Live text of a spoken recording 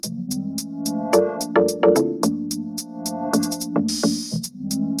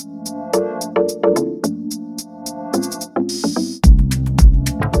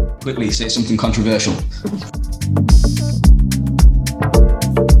quickly say something controversial.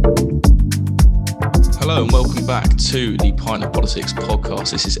 Hello and welcome back to the Pint of Politics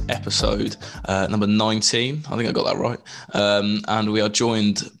podcast. This is episode number 19. I think I got that right. And we are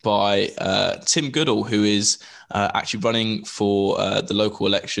joined by Tim Goodall, who is actually running for the local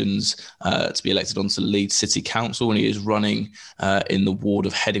elections to be elected onto the Leeds City Council, and he is running in the ward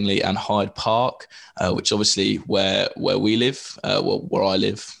of Headingley and Hyde Park, which obviously where we live, where I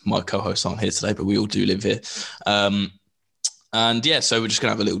live. My co-hosts aren't here today, but we all do live here. And yeah, so we're just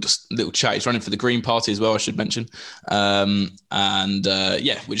gonna have a little chat. He's running for the Green Party as well, I should mention. Yeah,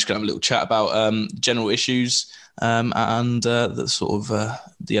 we're just gonna have a little chat about general issues and the sort of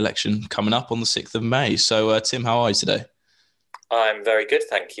the election coming up on the 6th of May. So Tim, how are you today? I'm very good,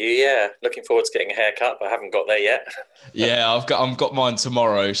 thank you. Yeah, looking forward to getting a haircut, but I haven't got there yet. Yeah, I've got mine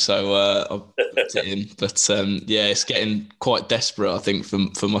tomorrow, so I'll put it in. But yeah, it's getting quite desperate, I think,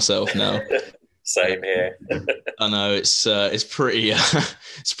 for myself now. Same here. I know it's pretty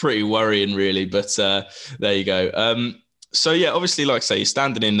it's pretty worrying, really. But there you go. So yeah, obviously, like I say, you're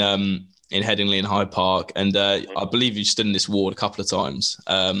standing in Headingley and Hyde Park, and I believe you've stood in this ward a couple of times.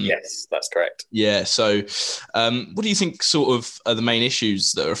 Yes, that's correct. Yeah. So, what do you think sort of are the main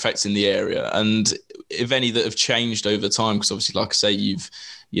issues that are affecting the area, and if any that have changed over time? Because obviously, like I say, you've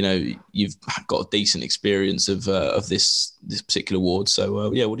got a decent experience of this particular ward.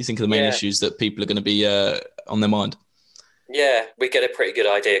 So yeah, what do you think are the main issues that people are going to be on their mind? Yeah, we get a pretty good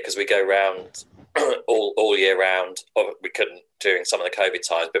idea because we go round all year round. We couldn't during some of the COVID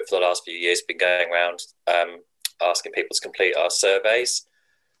times, but for the last few years, been going around asking people to complete our surveys,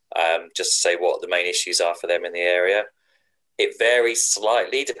 just to say what the main issues are for them in the area. It varies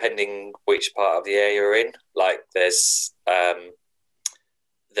slightly depending which part of the area you're in. Like there's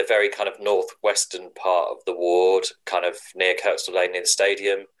the very kind of northwestern part of the ward, kind of near Kirkstall Lane near the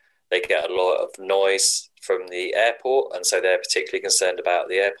stadium. They get a lot of noise from the airport, and so they're particularly concerned about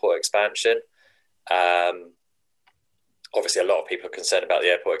the airport expansion. Obviously, a lot of people are concerned about the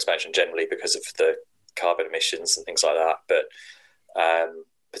airport expansion generally because of the carbon emissions and things like that, but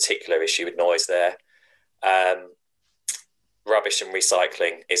particular issue with noise there. Rubbish and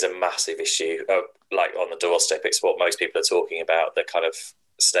recycling is a massive issue. Like on the doorstep, it's what most people are talking about, the kind of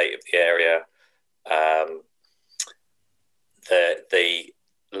state of the area, the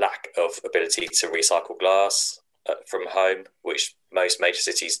lack of ability to recycle glass from home, which most major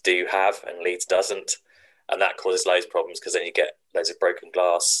cities do have and Leeds doesn't, and that causes loads of problems because then you get loads of broken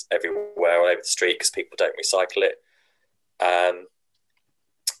glass everywhere all over the street because people don't recycle it.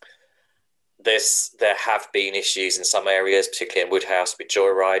 There have been issues in some areas, particularly in Woodhouse, with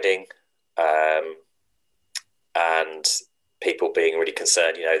joyriding, and people being really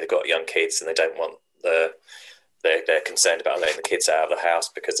concerned. They've got young kids and they don't want they're concerned about letting the kids out of the house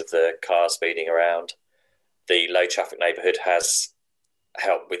because of the cars speeding around. The low traffic neighbourhood has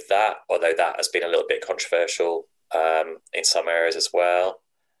helped with that, although that has been a little bit controversial in some areas as well.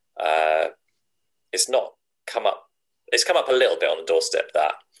 It's come up a little bit on the doorstep,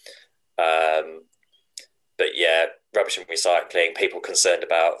 that. But yeah, rubbish and recycling, people concerned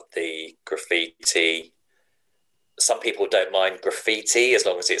about the graffiti. Some people don't mind graffiti as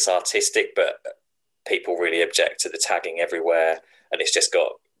long as it's artistic, but people really object to the tagging everywhere, and it's just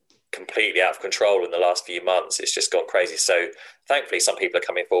got completely out of control in the last few months. It's just gone crazy. So thankfully some people are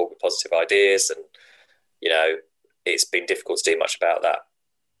coming forward with positive ideas, and it's been difficult to do much about that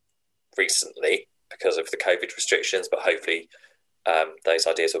recently because of the COVID restrictions, but hopefully those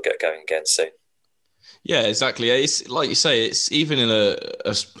ideas will get going again soon. Yeah, exactly. It's like you say, it's even in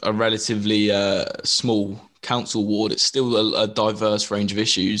a relatively small council ward, it's still a diverse range of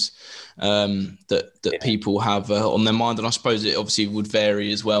issues that people have on their mind, and I suppose it obviously would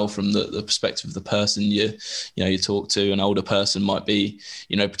vary as well from the perspective of the person you talk to. An older person might be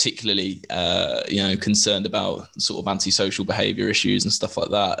particularly concerned about sort of antisocial behaviour issues and stuff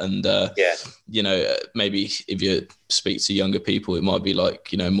like that, and maybe if you speak to younger people, it might be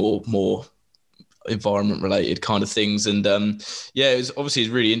like more environment related kind of things. And it was obviously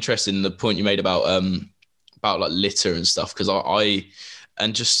really interesting the point you made about like litter and stuff, because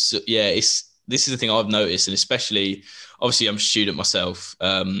this is the thing I've noticed, and especially obviously I'm a student myself,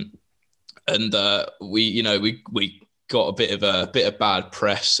 and we got a bit of bad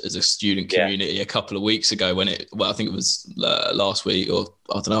press as a student community a couple of weeks ago when I think it was last week, or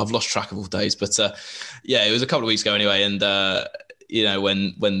I don't know, I've lost track of all days, but it was a couple of weeks ago anyway. And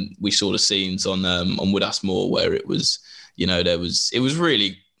when we saw the scenes on Woodhouse Moor where it was it was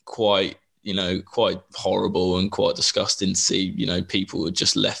really quite horrible and quite disgusting to see people had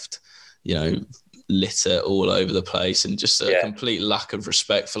just left litter all over the place, and just a complete lack of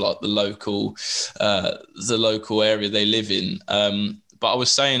respect for like the local area they live in. But I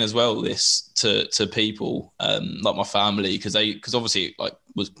was saying as well this to people, like my family, because obviously like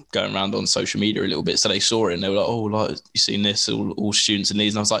was going around on social media a little bit, so they saw it and they were like, oh, like you seen this, all students in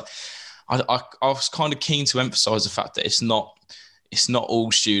Leeds, and I was like, I was kind of keen to emphasise the fact that it's not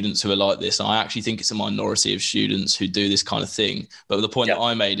all students who are like this. And I actually think it's a minority of students who do this kind of thing. But the point that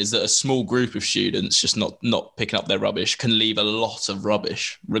I made is that a small group of students just not picking up their rubbish can leave a lot of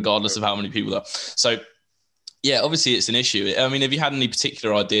rubbish, regardless of how many people there are. So, yeah, obviously it's an issue. I mean, have you had any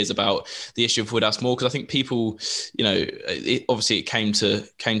particular ideas about the issue of Woodhouse Moor? Because I think people, you know, it came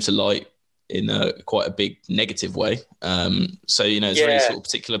to light in quite a big negative way. So, you know, is there any sort of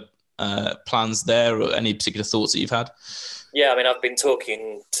particular plans there, or any particular thoughts that you've had? Yeah, I mean, I've been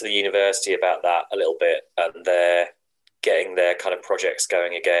talking to the university about that a little bit, and they're getting their kind of projects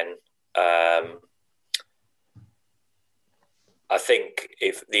going again. I think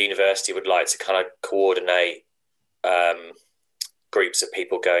if the university would like to kind of coordinate groups of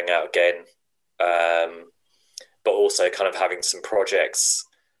people going out again, but also kind of having some projects,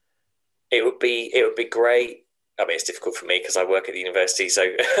 it would be great. I mean, it's difficult for me because I work at the university, so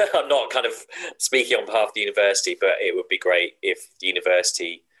I'm not kind of speaking on behalf of the university, but it would be great if the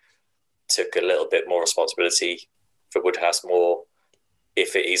university took a little bit more responsibility for Woodhouse Moor,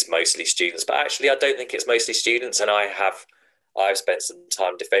 if it is mostly students. But actually, I don't think it's mostly students, and I've spent some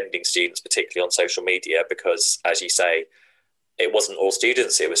time defending students, particularly on social media, because, as you say, it wasn't all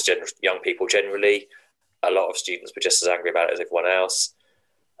students, it was young people generally. A lot of students were just as angry about it as everyone else.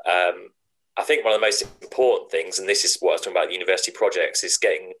 I think one of the most important things, and this is what I was talking about, university projects, is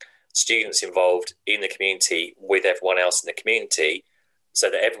getting students involved in the community with everyone else in the community, so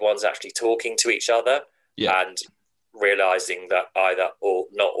that everyone's actually talking to each other and realising that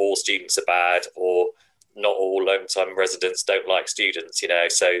not all students are bad, or not all long-time residents don't like students, you know.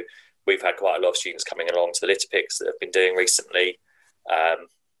 So we've had quite a lot of students coming along to the litter picks that have been doing recently.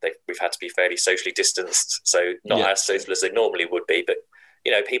 We've had to be fairly socially distanced, so not as social as they normally would be, but,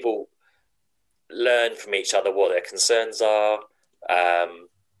 you know, people learn from each other what their concerns are.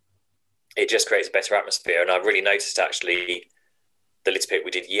 It just creates a better atmosphere. And I really noticed, actually, the litter pick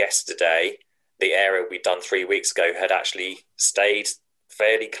we did yesterday, the area we'd done 3 weeks ago had actually stayed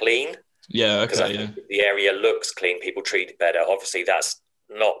fairly clean. Yeah, okay. Because I think the area looks clean, people treat it better. Obviously, that's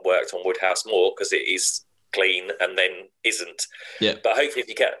not worked on Woodhouse Moor because it is clean and then isn't. Yeah. But hopefully, if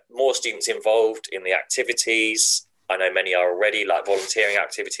you get more students involved in the activities, I know many are already, like volunteering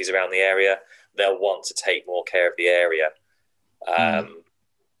activities around the area, they'll want to take more care of the area. I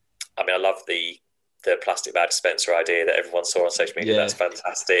mean, I love the plastic bag dispenser idea that everyone saw on social media. That's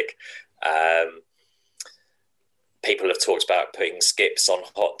fantastic. People have talked about putting skips on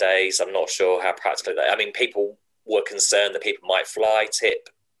hot days. I'm not sure how practical that is. I mean, people were concerned that people might fly tip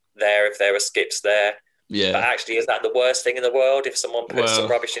there if there were skips there. Yeah. But actually, is that the worst thing in the world if someone puts some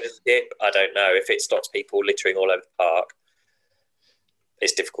rubbish in a skip? I don't know. If it stops people littering all over the park,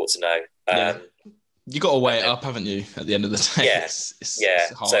 it's difficult to know. You got to weigh it up, haven't you? At the end of the day,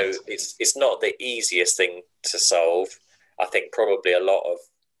 it's hard. So it's not the easiest thing to solve. I think probably a lot of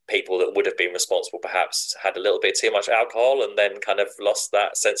people that would have been responsible perhaps had a little bit too much alcohol and then kind of lost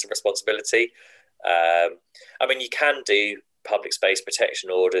that sense of responsibility. I mean, you can do public space protection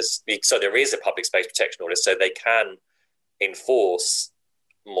orders. So there is a public space protection order, so they can enforce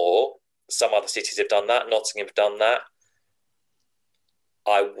more. Some other cities have done that. Nottingham have done that.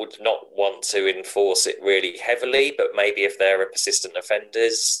 I would not want to enforce it really heavily, but maybe if there are persistent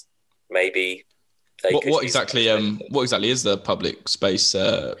offenders, maybe they could. What exactly is the public space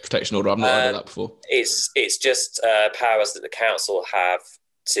protection order? I've not heard of that before. It's just powers that the council have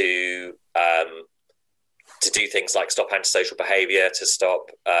to do things like stop antisocial behaviour, to stop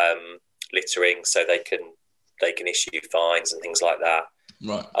littering, so they can issue fines and things like that.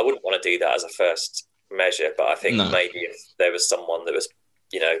 Right. I wouldn't want to do that as a first measure, but I think maybe if there was someone that was,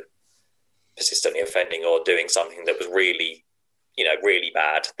 you know, persistently offending or doing something that was really, you know, really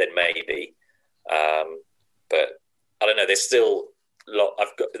bad, then maybe. But I don't know. There's still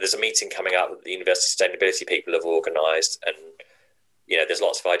there's a meeting coming up that the university sustainability people have organised, and, you know, there's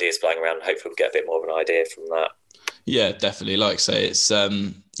lots of ideas flying around. Hopefully, we'll get a bit more of an idea from that. Yeah, definitely. Like I say, it's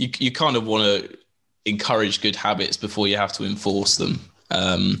you kind of want to encourage good habits before you have to enforce them.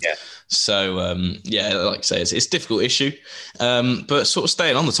 So like I say, it's a difficult issue. But sort of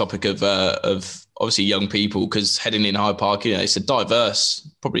staying on the topic of obviously young people, because Headingley and Hyde Park, you know, it's a diverse,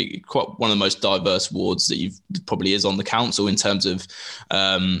 probably quite one of the most diverse wards that probably is on the council in terms of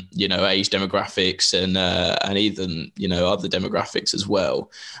you know, age demographics and even, you know, other demographics as well.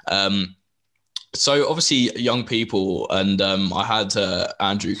 So obviously young people, and I had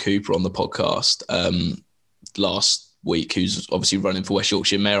Andrew Cooper on the podcast last week, who's obviously running for West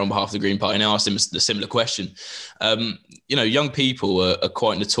Yorkshire Mayor on behalf of the Green Party, and I asked him a similar question. Young people are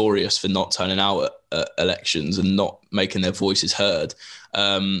quite notorious for not turning out at elections and not making their voices heard.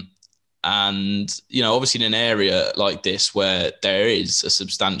 And, obviously in an area like this where there is a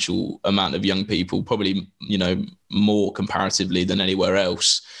substantial amount of young people, probably, more comparatively than anywhere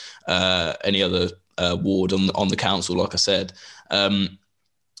else, any other ward on the council, like I said,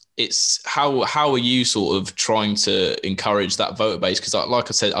 it's how are you sort of trying to encourage that voter base? Because like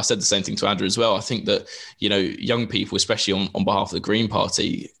I said the same thing to Andrew as well. I think that, young people, especially on behalf of the Green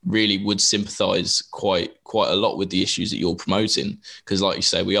Party, really would sympathise quite a lot with the issues that you're promoting. Because like you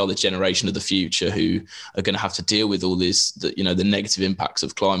say, we are the generation of the future who are going to have to deal with all this, the negative impacts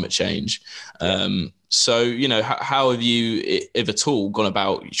of climate change. So, how have you, if at all, gone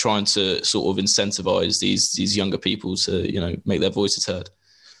about trying to sort of incentivise these younger people to, make their voices heard?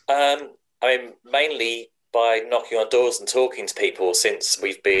 Mainly by knocking on doors and talking to people, since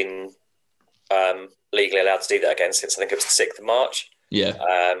we've been legally allowed to do that again since I think it was the 6th of March. Yeah.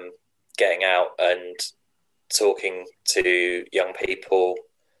 Getting out and talking to young people,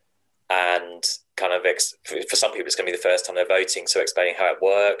 and kind of for some people it's going to be the first time they're voting, so explaining how it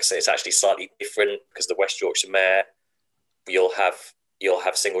works. It's actually slightly different because the West Yorkshire Mayor, you'll have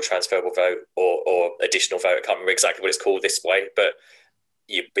single transferable vote or additional vote. I can't remember exactly what it's called this way, but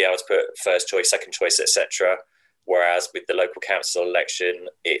you'd be able to put first choice, second choice, etc. Whereas with the local council election,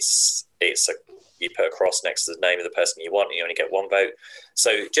 you put a cross next to the name of the person you want, and you only get one vote.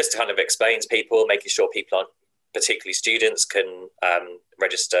 So just to kind of explain to people, making sure people, particularly students, can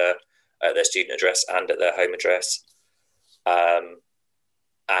register at their student address and at their home address,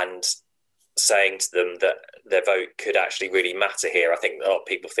 and saying to them that their vote could actually really matter here. I think a lot of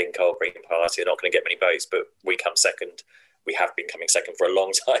people think, Green Party are not going to get many votes, but we come second. We have been coming second for a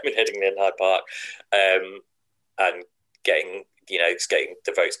long time in Headingley and Hyde Park, and getting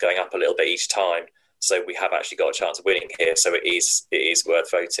the votes going up a little bit each time. So we have actually got a chance of winning here. So it is worth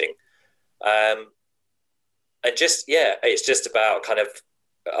voting. And it's just about kind of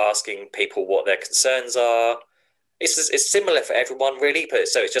asking people what their concerns are. It's similar for everyone really, but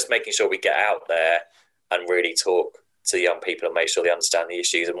so it's just making sure we get out there and really talk to young people and make sure they understand the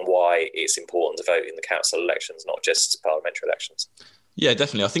issues and why it's important to vote in the council elections, not just parliamentary elections. Yeah,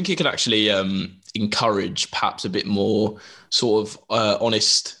 definitely. I think it could actually encourage perhaps a bit more sort of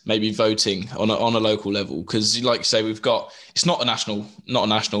honest, maybe voting on a local level. Because, like you say, it's not a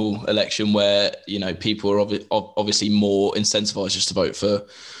national election where people are obviously more incentivized just to vote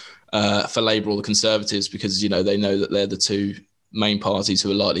for Labour or the Conservatives, because they know that they're the two main parties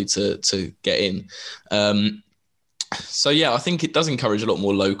who are likely to get in. So yeah, I think it does encourage a lot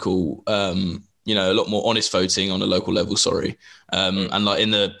more local, a lot more honest voting on a local level. And like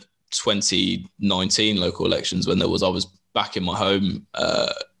in the 2019 local elections, when I was back in my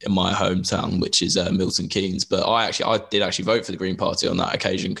hometown, which is Milton Keynes, but I did actually vote for the Green Party on that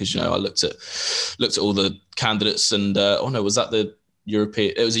occasion because I looked at all the candidates and was that the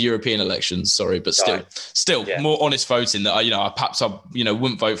European? It was a European election, sorry, but still yeah. More honest voting that I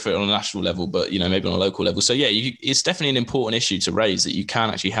wouldn't vote for it on a national level, but maybe on a local level. So yeah, it's definitely an important issue to raise, that you can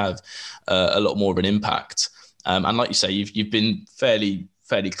actually have a lot more of an impact. And like you say, you've been fairly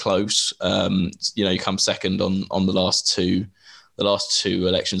close. You come second on the last two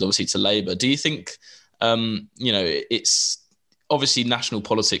elections, obviously to Labour. Do you think it's obviously national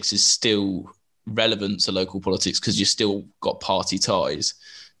politics is still relevant to local politics because you've still got party ties?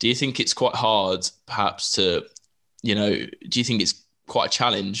 Do you think it's quite hard perhaps to do you think it's quite a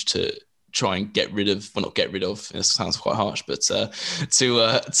challenge to try and get rid of, well, not get rid of, it sounds quite harsh, but to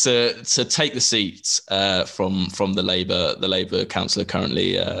take the seats from the Labour councillor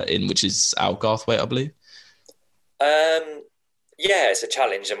currently in, which is Al Garthwaite, I believe? Yeah, it's a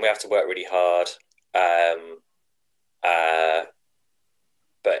challenge and we have to work really hard.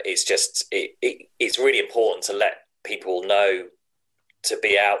 But it's just it's really important to let people know, to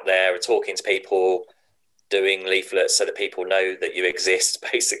be out there and talking to people, doing leaflets so that people know that you exist,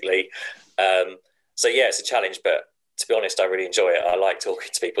 basically. So yeah, it's a challenge, but to be honest, I really enjoy it. I like talking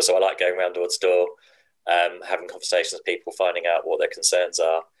to people, so I like going around door to door, having conversations with people, finding out what their concerns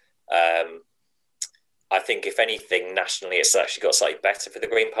are. I think if anything, nationally, it's actually got slightly better for the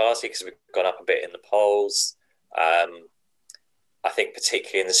Green Party because we've gone up a bit in the polls. I think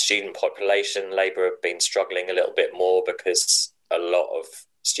particularly in the student population, Labour have been struggling a little bit more because a lot of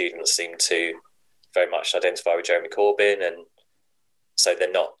students seem to very much identify with Jeremy Corbyn, and so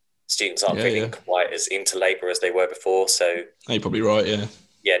students aren't feeling quite as into Labour as they were before. So you're probably right, yeah.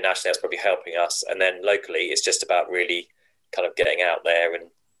 nationally that's probably helping us. And then locally, it's just about really kind of getting out there and,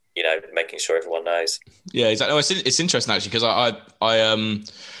 making sure everyone knows. Yeah, exactly. It's interesting actually, because I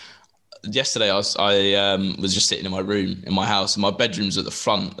yesterday I was just sitting in my room in my house, and my bedroom's at the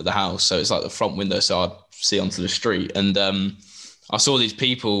front of the house, so it's like the front window, so I see onto the street, and I saw these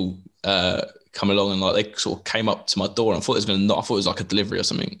people come along, and like they sort of came up to my door, and I thought it was like a delivery or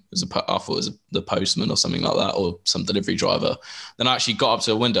something. I thought it was the postman or something like that, or some delivery driver. Then I actually got up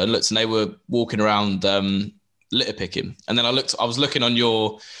to a window and looked, and they were walking around litter picking. And then I was looking on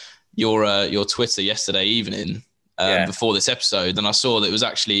your Twitter yesterday evening before this episode, and I saw that it was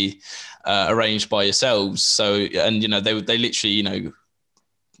actually arranged by yourselves. So, and they literally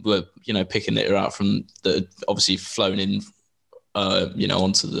were picking litter out from the obviously flown in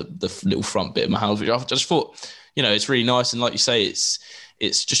onto the little front bit of my house, which I just thought it's really nice. And like you say, it's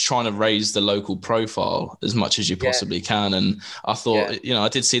just trying to raise the local profile as much as you possibly can. And I thought I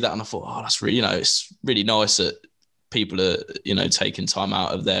did see that, and I thought, oh, that's really it's really nice that people are taking time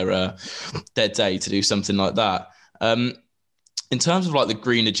out of their day to do something like that. In terms of like the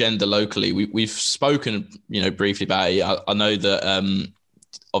green agenda locally, we've spoken briefly about it. I know that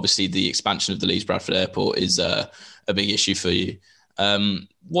obviously the expansion of the Leeds Bradford Airport is a big issue for you.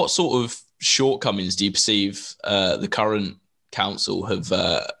 What sort of shortcomings do you perceive the current council have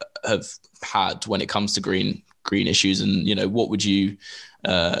had when it comes to green issues, and what would you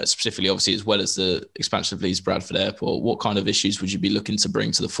specifically, obviously, as well as the expansion of Leeds Bradford Airport, what kind of issues would you be looking to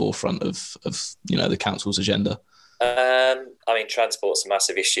bring to the forefront of the council's agenda? Transport's a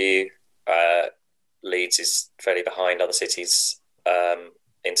massive issue. Leeds is fairly behind other cities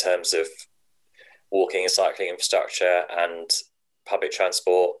in terms of walking and cycling infrastructure and public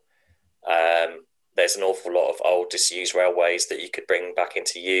transport. There's an awful lot of old disused railways that you could bring back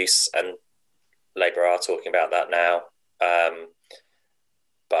into use, and Labour are talking about that now.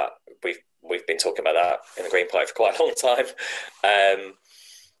 But we've been talking about that in the Green Party for quite a long time.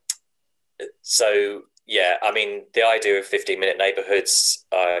 The idea of 15-minute neighbourhoods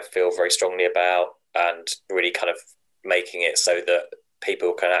I feel very strongly about, and really kind of making it so that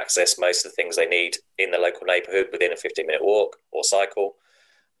people can access most of the things they need in the local neighbourhood within a 15-minute walk or cycle.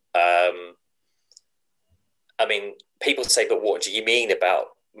 People say, but what do you mean about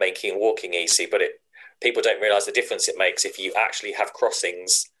making walking easy? But people don't realise the difference it makes if you actually have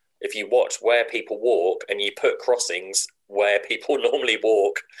crossings. If you watch where people walk and you put crossings where people normally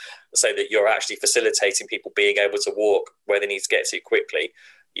walk, so that you're actually facilitating people being able to walk where they need to get to quickly.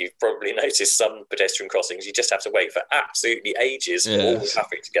 You've probably noticed some pedestrian crossings, you just have to wait for absolutely ages for all the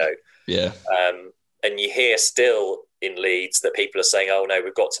traffic to go. Yeah. And you hear still in Leeds that people are saying, oh no,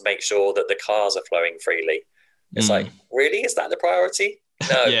 we've got to make sure that the cars are flowing freely. It's like, really? Is that the priority?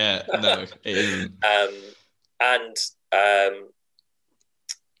 No. Yeah, no, it isn't.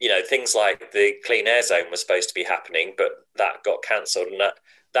 Things like the clean air zone was supposed to be happening, but that got cancelled, and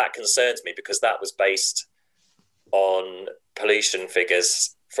that concerns me, because that was based on pollution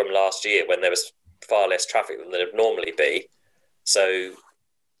figures from last year when there was far less traffic than there would normally be. So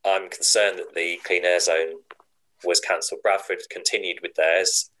I'm concerned that the clean air zone was cancelled. Bradford continued with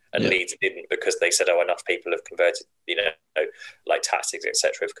theirs, and Leeds didn't, because they said, oh, enough people have converted, like taxis,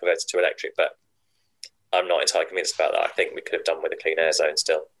 etc., have converted to electric. But I'm not entirely convinced about that. I think we could have done with a clean air zone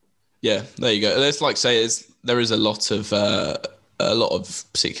still. Yeah, there you go. There's there is a lot of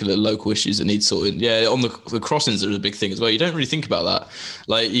particular local issues that need sorted. Yeah, on the crossings are a big thing as well. You don't really think about that.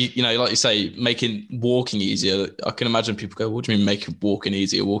 Like like you say, making walking easier. I can imagine people go, "What do you mean making walking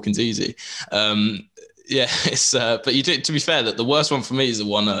easier? Walking's easy." It's but you do. To be fair, that the worst one for me is the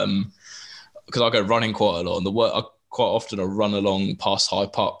one because I go running quite a lot, and quite often I run along past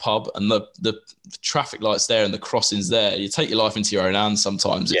Hyde Park pub, and the traffic lights there and the crossings there, you take your life into your own hands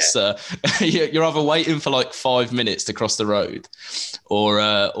sometimes. It's you're either waiting for like 5 minutes to cross the road,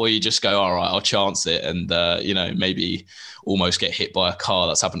 or you just go, all right, I'll chance it, and maybe almost get hit by a car.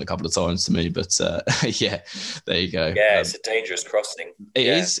 That's happened a couple of times to me, but there you go. It's a dangerous crossing. It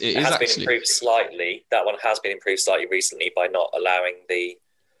is been improved slightly. That one has been improved slightly recently by not allowing the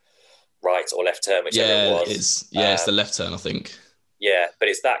right or left turn, whichever it was. It's the left turn, I think. Yeah, but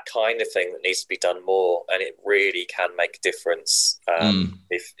it's that kind of thing that needs to be done more, and it really can make a difference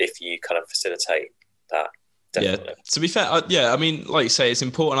if you kind of facilitate that. Definitely. Yeah, to be fair, like you say, it's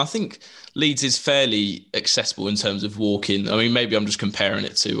important. I think Leeds is fairly accessible in terms of walking. I mean, maybe I'm just comparing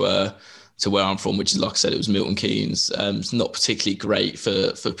it to where I'm from, which is, like I said, it was Milton Keynes. It's not particularly great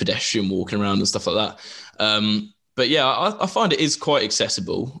for pedestrian walking around and stuff like that. But yeah, I find it is quite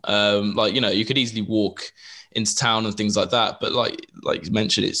accessible. You could easily walk into town and things like that. But like you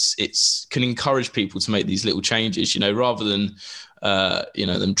mentioned, it's can encourage people to make these little changes, rather than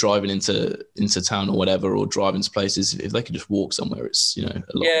them driving into town or whatever, or driving to places. If they could just walk somewhere, it's a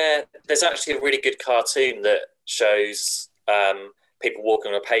lot. Yeah, there's actually a really good cartoon that shows people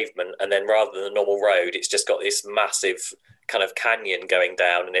walking on a pavement, and then rather than a normal road, it's just got this massive kind of canyon going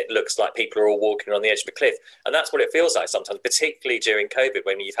down, and it looks like people are all walking on the edge of a cliff. And that's what it feels like sometimes, particularly during COVID,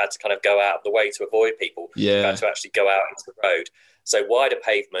 when you've had to kind of go out of the way to avoid people. Yeah. You've had to actually go out into the road. So wider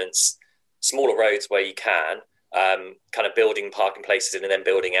pavements, smaller roads where you can, kind of building parking places in and then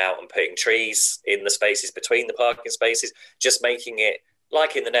building out and putting trees in the spaces between the parking spaces, just making it,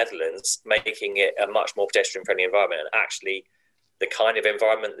 like in the Netherlands, making it a much more pedestrian-friendly environment, and actually the kind of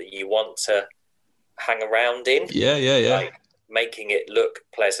environment that you want to hang around in. Yeah. Like making it look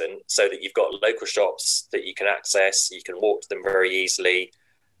pleasant so that you've got local shops that you can access, you can walk to them very easily,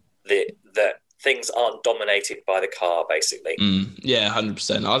 that things aren't dominated by the car, basically. Yeah,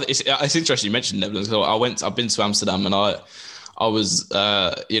 100%. It's interesting you mentioned Netherlands. I've been to Amsterdam, and I was,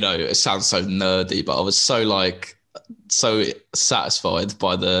 it sounds so nerdy, but I was so satisfied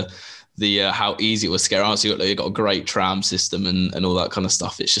by the how easy it was to get around. So you got a great tram system and all that kind of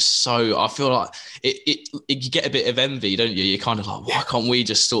stuff. It's just so, I feel like it you get a bit of envy, don't you? You're kind of like, why can't we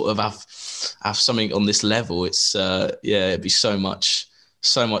just sort of have something on this level? It's it'd be so much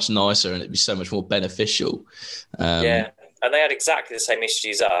nicer, and it'd be so much more beneficial. And they had exactly the same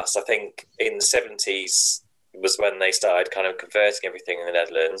issues as us. I think in the 70s was when they started kind of converting everything in the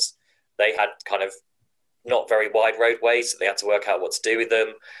Netherlands. They had kind of not very wide roadways. They had to work out what to do with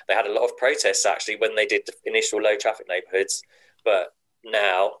them. They had a lot of protests actually when they did the initial low traffic neighbourhoods. But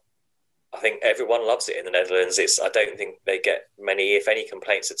now I think everyone loves it in the Netherlands. I don't think they get many, if any,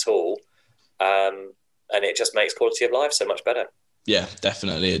 complaints at all. And it just makes quality of life so much better. Yeah,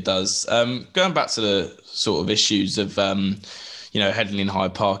 definitely it does. Going back to the sort of issues of, Headingley and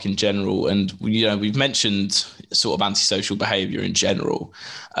Hyde Park in general, and, we've mentioned sort of antisocial behaviour in general.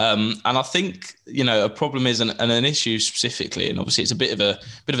 And I think, a problem is, and an issue specifically, and obviously it's a bit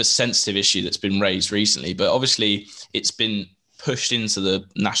of a sensitive issue that's been raised recently, but obviously it's been pushed into the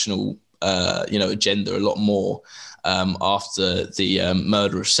national, agenda a lot more after the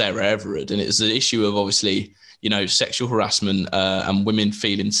murder of Sarah Everard. And it's an issue of obviously, sexual harassment and women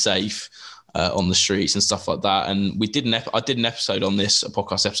feeling safe on the streets and stuff like that. And I did an episode on this, a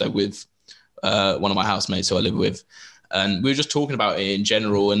podcast episode with one of my housemates who I live with, and we were just talking about it in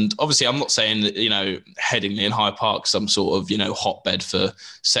general. And obviously I'm not saying that, Headingley and Hyde Park some sort of, hotbed for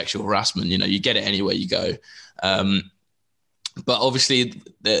sexual harassment. You get it anywhere you go. But obviously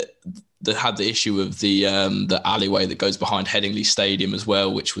they had the issue of the alleyway that goes behind Headingley Stadium as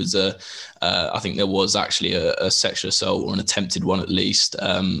well, which was I think there was actually a sexual assault, or an attempted one at least.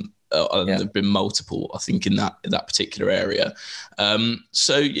 There've been multiple, I think, in that particular area.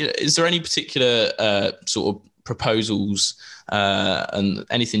 So is there any particular sort of proposals and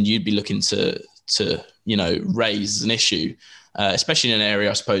anything you'd be looking to raise as an issue, especially in an area,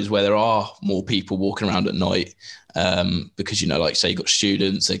 I suppose, where there are more people walking around at night? Because like say you got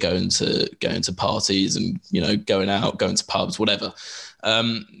students, they're going to parties and going out, going to pubs, whatever.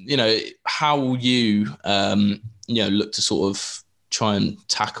 How will you look to sort of try and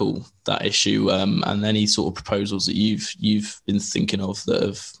tackle that issue, and any sort of proposals that you've been thinking of that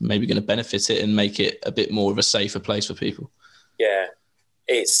have maybe going to benefit it and make it a bit more of a safer place for people?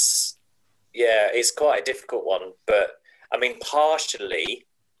 It's quite a difficult one, but I mean, partially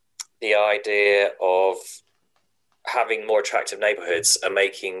the idea of having more attractive neighbourhoods and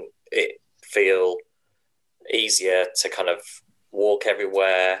making it feel easier to kind of walk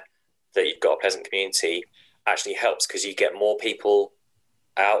everywhere, that you've got a pleasant community, actually helps, because you get more people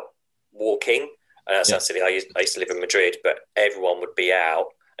out walking. And that sounds silly. I used to live in Madrid, but everyone would be out,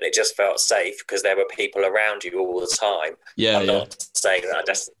 and it just felt safe because there were people around you all the time. I'm not saying that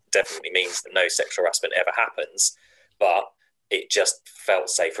definitely means that no sexual harassment ever happens, but it just felt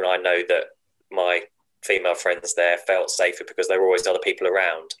safer. And I know that my female friends there felt safer because there were always other people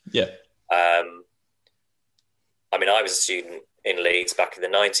around. I mean, I was a student in Leeds back in the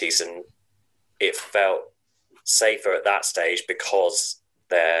 90s, and it felt safer at that stage because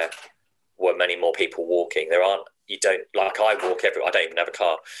there were many more people walking. I walk everywhere. I don't even have a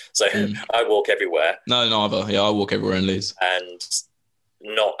car, so I walk everywhere. No, neither. Yeah, I walk everywhere in Leeds, and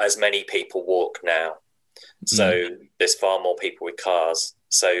not as many people walk now. So there's far more people with cars.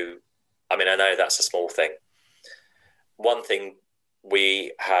 So, I mean, I know that's a small thing. One thing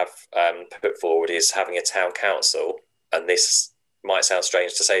we have put forward is having a town council, and this might sound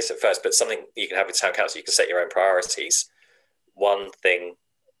strange to say this at first, but something you can have with town council, you can set your own priorities. One thing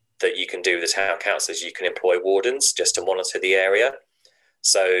that you can do with the town council is you can employ wardens just to monitor the area.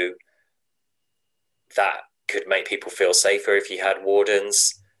 So that could make people feel safer if you had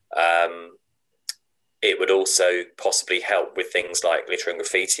wardens. It would also possibly help with things like litter and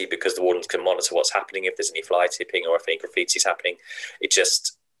graffiti, because the wardens can monitor what's happening if there's any fly tipping or if any graffiti is happening. It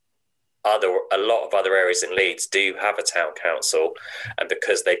just a lot of other areas in Leeds do have a town council, and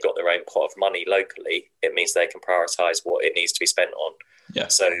because they've got their own pot of money locally, it means they can prioritise what it needs to be spent on. Yeah.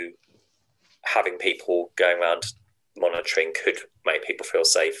 So having people going around monitoring could make people feel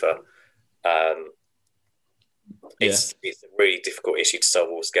safer. It's a really difficult issue to solve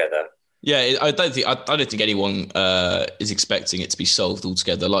altogether. Yeah, I don't think anyone is expecting it to be solved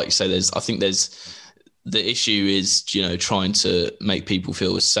altogether. Like you say, there's the issue is, trying to make people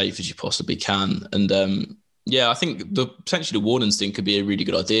feel as safe as you possibly can. And I think potentially the wardens thing could be a really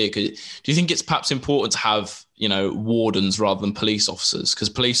good idea. Do you think it's perhaps important to have, wardens rather than police officers? Because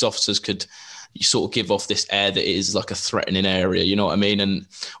police officers could sort of give off this air that it is like a threatening area, you know what I mean? And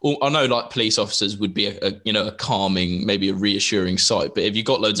I know like police officers would be a calming, maybe a reassuring sight, but if you've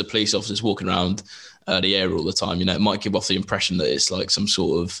got loads of police officers walking around the area all the time, it might give off the impression that it's like some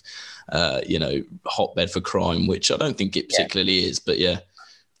sort of, hotbed for crime, which I don't think it particularly is, but yeah.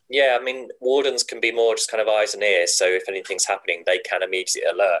 Yeah, I mean, wardens can be more just kind of eyes and ears. So if anything's happening, they can immediately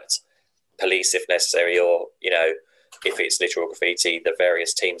alert police if necessary, or, if it's litter or graffiti, the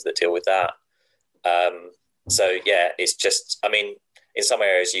various teams that deal with that. It's just, I mean, in some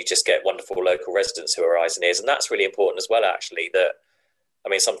areas you just get wonderful local residents who are eyes and ears, and that's really important as well, actually.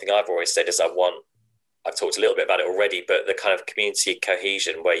 Something I've always said is I've talked a little bit about it already, but the kind of community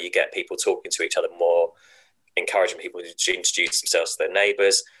cohesion where you get people talking to each other more, encouraging people to introduce themselves to their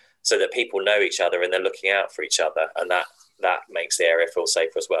neighbours so that people know each other and they're looking out for each other, and that makes the area feel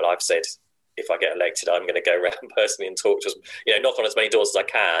safer as well. I've said, if I get elected, I'm going to go around personally and talk to, knock on as many doors as I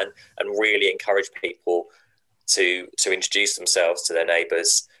can and really encourage people to introduce themselves to their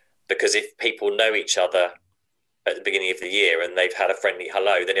neighbours. Because if people know each other at the beginning of the year and they've had a friendly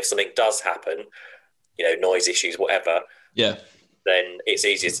hello, then if something does happen, noise issues, whatever, then it's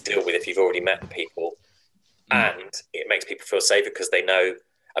easier to deal with if you've already met the people. And it makes people feel safer because they know,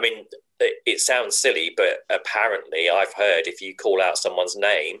 I mean, it sounds silly, but apparently I've heard if you call out someone's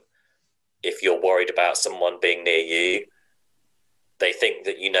name, if you're worried about someone being near you, they think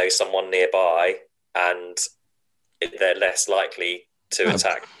that you know someone nearby and they're less likely to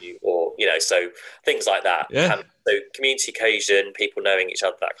attack you, or, so things like that. Yeah. So community cohesion, people knowing each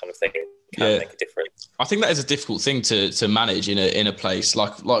other, that kind of thing can make a difference. I think that is a difficult thing to manage in a place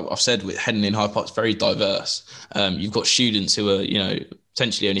like I've said with Headingley and Hyde Park. It's very diverse. You've got students who are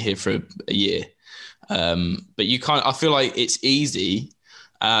potentially only here for a year, but I feel like it's easy,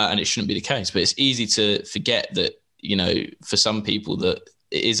 and it shouldn't be the case, but it's easy to forget that for some people that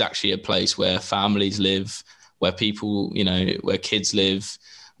it is actually a place where families live, where people where kids live,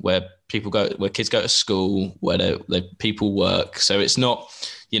 where kids go to school, where people work. So it's not,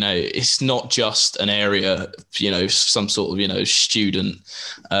 it's not just an area, some sort of,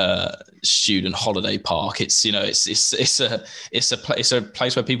 student holiday park. It's, it's a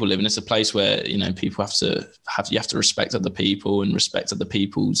place where people live, and it's a place where, people you have to respect other people and respect other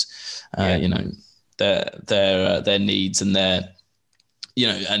people's, their needs and their,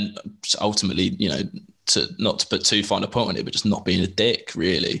 and ultimately, not to put too fine a point on it, but just not being a dick,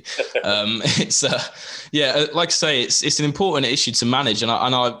 really. It's like I say, it's an important issue to manage, and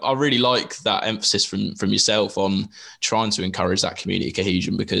I really like that emphasis from yourself on trying to encourage that community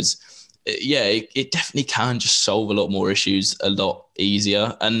cohesion, because it definitely can just solve a lot more issues a lot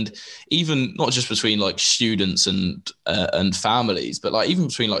easier, and even not just between like students and families, but like even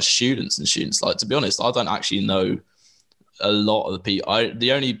between like students and students. Like, to be honest, I don't actually know a lot of the people.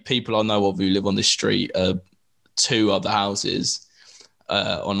 The only people I know of who live on this street are two other houses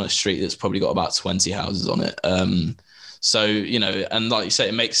on a street that's probably got about 20 houses on it. So, and like you say,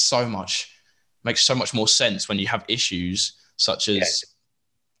 it makes so much more sense when you have issues such as,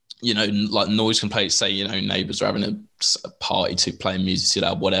 like noise complaints, say, neighbours are having a party to playing music too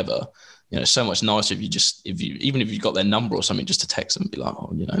loud, whatever. So much nicer even if you got their number or something, just to text them and be like,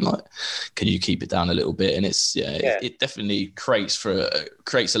 can you keep it down a little bit? And it's, it definitely creates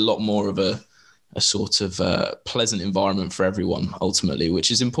a lot more of a sort of pleasant environment for everyone ultimately,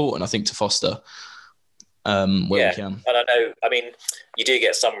 which is important, I think, to foster where we can. And I know, I mean, you do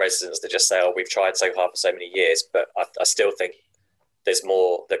get some residents that just say, oh, we've tried so hard for so many years, but I still think there's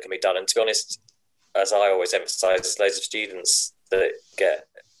more that can be done. And to be honest, as I always emphasise, there's loads of students that get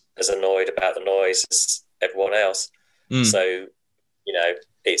as annoyed about the noise as everyone else. So,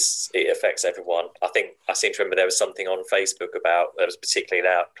 it affects everyone. I think I seem to remember there was something on Facebook about there was particularly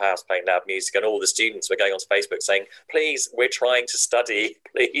loud class playing loud music, and all the students were going onto Facebook saying, "Please, we're trying to study.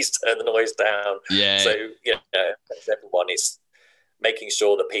 Please turn the noise down." Yeah. So everyone is making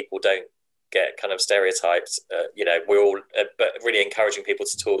sure that people don't get kind of stereotyped. We're all, but really encouraging people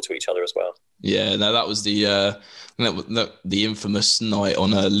to talk to each other as well. Yeah, no, that was the infamous night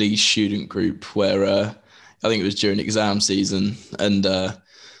on a Leeds student group where I think it was during exam season, and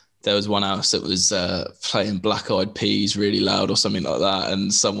there was one house that was playing Black Eyed Peas really loud or something like that,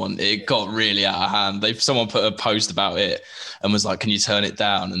 and it got really out of hand. Someone put a post about it and was like, "Can you turn it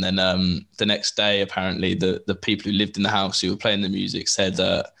down?" And then the next day, apparently, the people who lived in the house who were playing the music said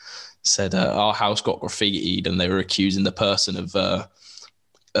our house got graffitied, and they were accusing the person of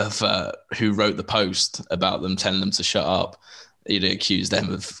who wrote the post about them, telling them to shut up. You'd accuse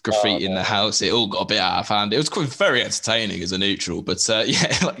them of graffiti in the house. It all got a bit out of hand. It was quite very entertaining as a neutral, but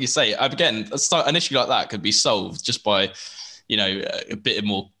like you say, again, an issue like that could be solved just by, being a bit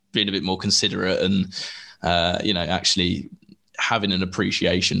more considerate and, actually having an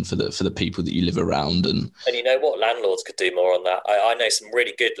appreciation for the people that you live around. And you know what, landlords could do more on that. I know some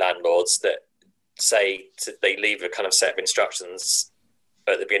really good landlords that say they leave a kind of set of instructions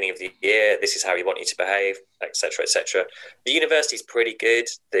at the beginning of the year. This is how we want you to behave, etc., etc. The university's pretty good.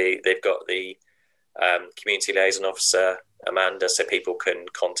 They've got the community liaison officer, Amanda, so people can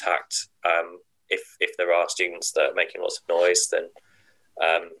contact if there are students that are making lots of noise, then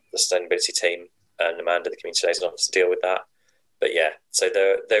the sustainability team and Amanda, the community liaison officer, deal with that. But yeah, so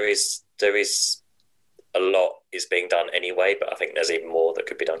there is a lot is being done anyway, but I think there's even more that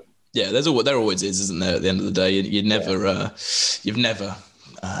could be done. Yeah, there always is, isn't there? At the end of the day, you've never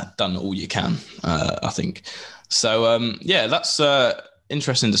done all you can, I think. So that's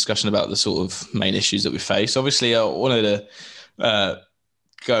interesting discussion about the sort of main issues that we face. Obviously, I wanted to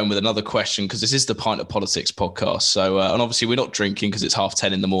go in with another question, because this is the Pint of Politics podcast. So, and obviously we're not drinking because it's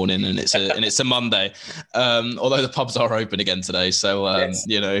 10:30 in the morning and it's a Monday. Although the pubs are open again today. So, yes.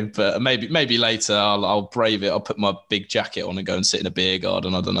 But maybe later I'll brave it. I'll put my big jacket on and go and sit in a beer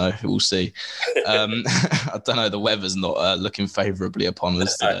garden. I don't know. We'll see. I don't know. The weather's not looking favourably upon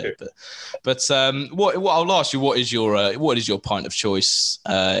us today. But what I'll ask you, what is your pint of choice?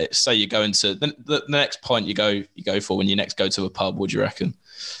 Say you go into the next pint you go for when you next go to a pub. What do you reckon?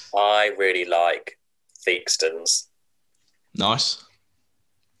 I really like Theakston's. Nice.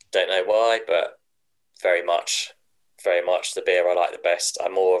 Don't know why, but very much the beer I like the best.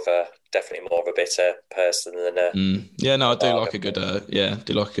 I'm definitely more of a bitter person than a. Yeah, no, I do like a good.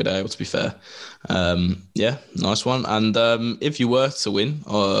 Do like a good ale. To be fair, nice one. And if you were to win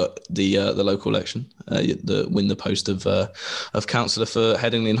the local election, win the post of councillor for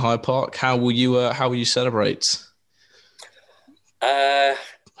Headingley and Hyde Park, how will you celebrate?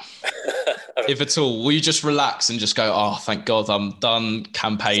 If at all, will you just relax and just go, "Oh, thank God, I'm done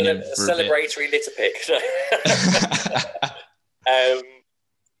campaigning for a celebratory litter pick"?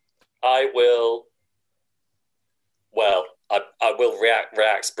 I will. Well, I will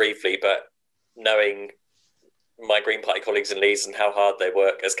react briefly, but knowing my Green Party colleagues in Leeds and how hard they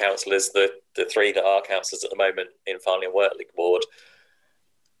work as councillors, the three that are councillors at the moment in Farnley and Wortley ward,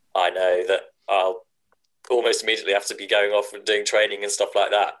 I know that I'll almost immediately have to be going off and doing training and stuff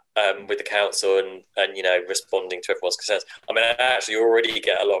like that with the council and responding to everyone's concerns. I mean, I actually already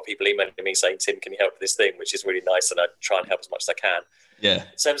get a lot of people emailing me saying, "Tim, can you help with this thing?" which is really nice, and I try and help as much as I can. Yeah.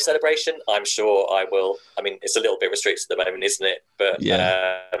 So celebration, I'm sure I will. I mean, it's a little bit restricted at the moment, isn't it? But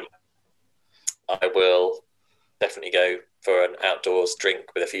I will definitely go for an outdoors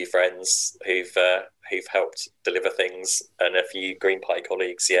drink with a few friends who've helped deliver things and a few Green Party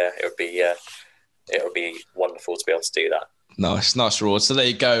colleagues. Yeah, it would be wonderful to be able to do that. Nice reward. So there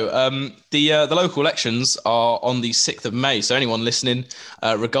you go. The local elections are on the 6th of May. So anyone listening,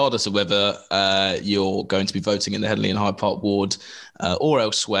 regardless of whether you're going to be voting in the Headingley and Hyde Park ward or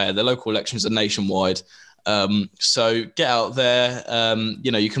elsewhere, the local elections are nationwide. So get out there.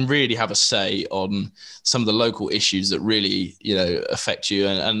 You can really have a say on some of the local issues that really, affect you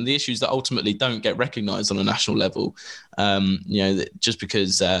and the issues that ultimately don't get recognised on a national level. Just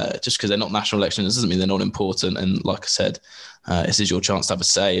because they're not national elections doesn't mean they're not important. And like I said, this is your chance to have a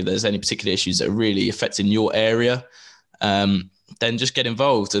say. If there's any particular issues that are really affecting your area, then just get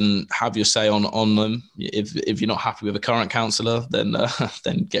involved and have your say on them. If you're not happy with a current councillor, then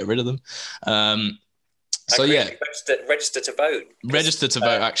get rid of them. So register to vote. Register to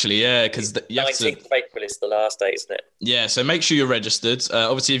vote, actually, yeah, because 19th of April is the last day, isn't it? Yeah, so make sure you're registered.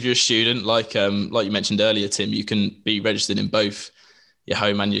 Obviously, if you're a student, like you mentioned earlier, Tim, you can be registered in both your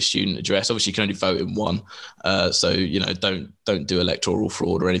home and your student address. Obviously, you can only vote in one, so don't do electoral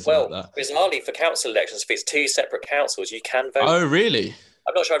fraud or anything like that. Bizarrely, for council elections, if it's two separate councils, you can vote. Oh, really?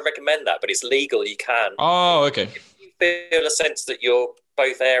 I'm not sure I'd recommend that, but it's legal. You can. Oh, okay. If you feel a sense that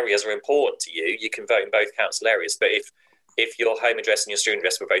both areas are important to you, you can vote in both council areas. But if your home address and your student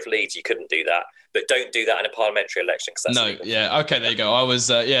address were both Leeds, you couldn't do that. But don't do that in a parliamentary election, because that's illegal. Yeah, okay, there you go. I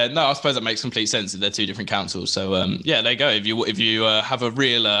suppose that makes complete sense if they're two different councils. So there you go. If you have a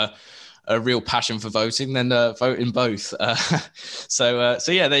real passion for voting, then vote in both. So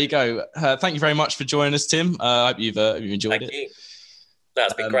there you go. Thank you very much for joining us, Tim. I hope you've enjoyed it. Thank you.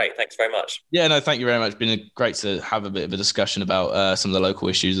 That's been great. Thanks very much. Yeah, no, thank you very much. It's been great to have a bit of a discussion about some of the local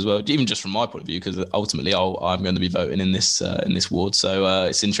issues as well, even just from my point of view, because ultimately I'm going to be voting in this ward. So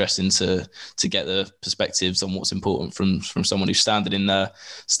it's interesting to get the perspectives on what's important from someone who's standing in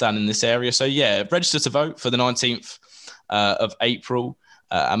this area. So yeah, register to vote for the 19th of April,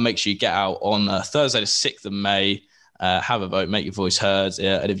 and make sure you get out on Thursday the 6th of May. Have a vote, make your voice heard,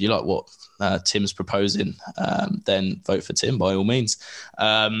 and if you like what Tim's proposing, then vote for Tim by all means.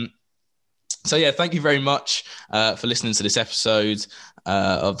 So yeah, thank you very much for listening to this episode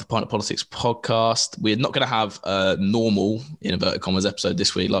of the Pint of Politics podcast. We're not going to have a normal, in inverted commas, episode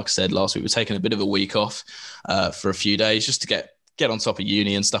this week. Like I said last week, we're taking a bit of a week off for a few days just to get on top of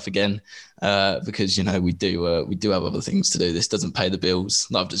uni and stuff again, because we do have other things to do. This doesn't pay the bills,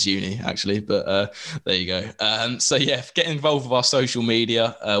 not just uni actually, but there you go. So yeah, get involved with our social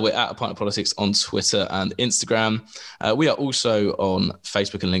media. We're at A Pint of Politics on Twitter and Instagram. We are also on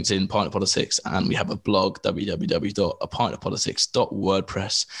Facebook and LinkedIn, Pint of Politics, and we have a blog,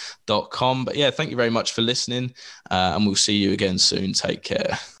 www.apintofpolitics.wordpress.com. But yeah, thank you very much for listening, and we'll see you again soon. Take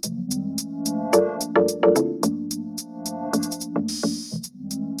care.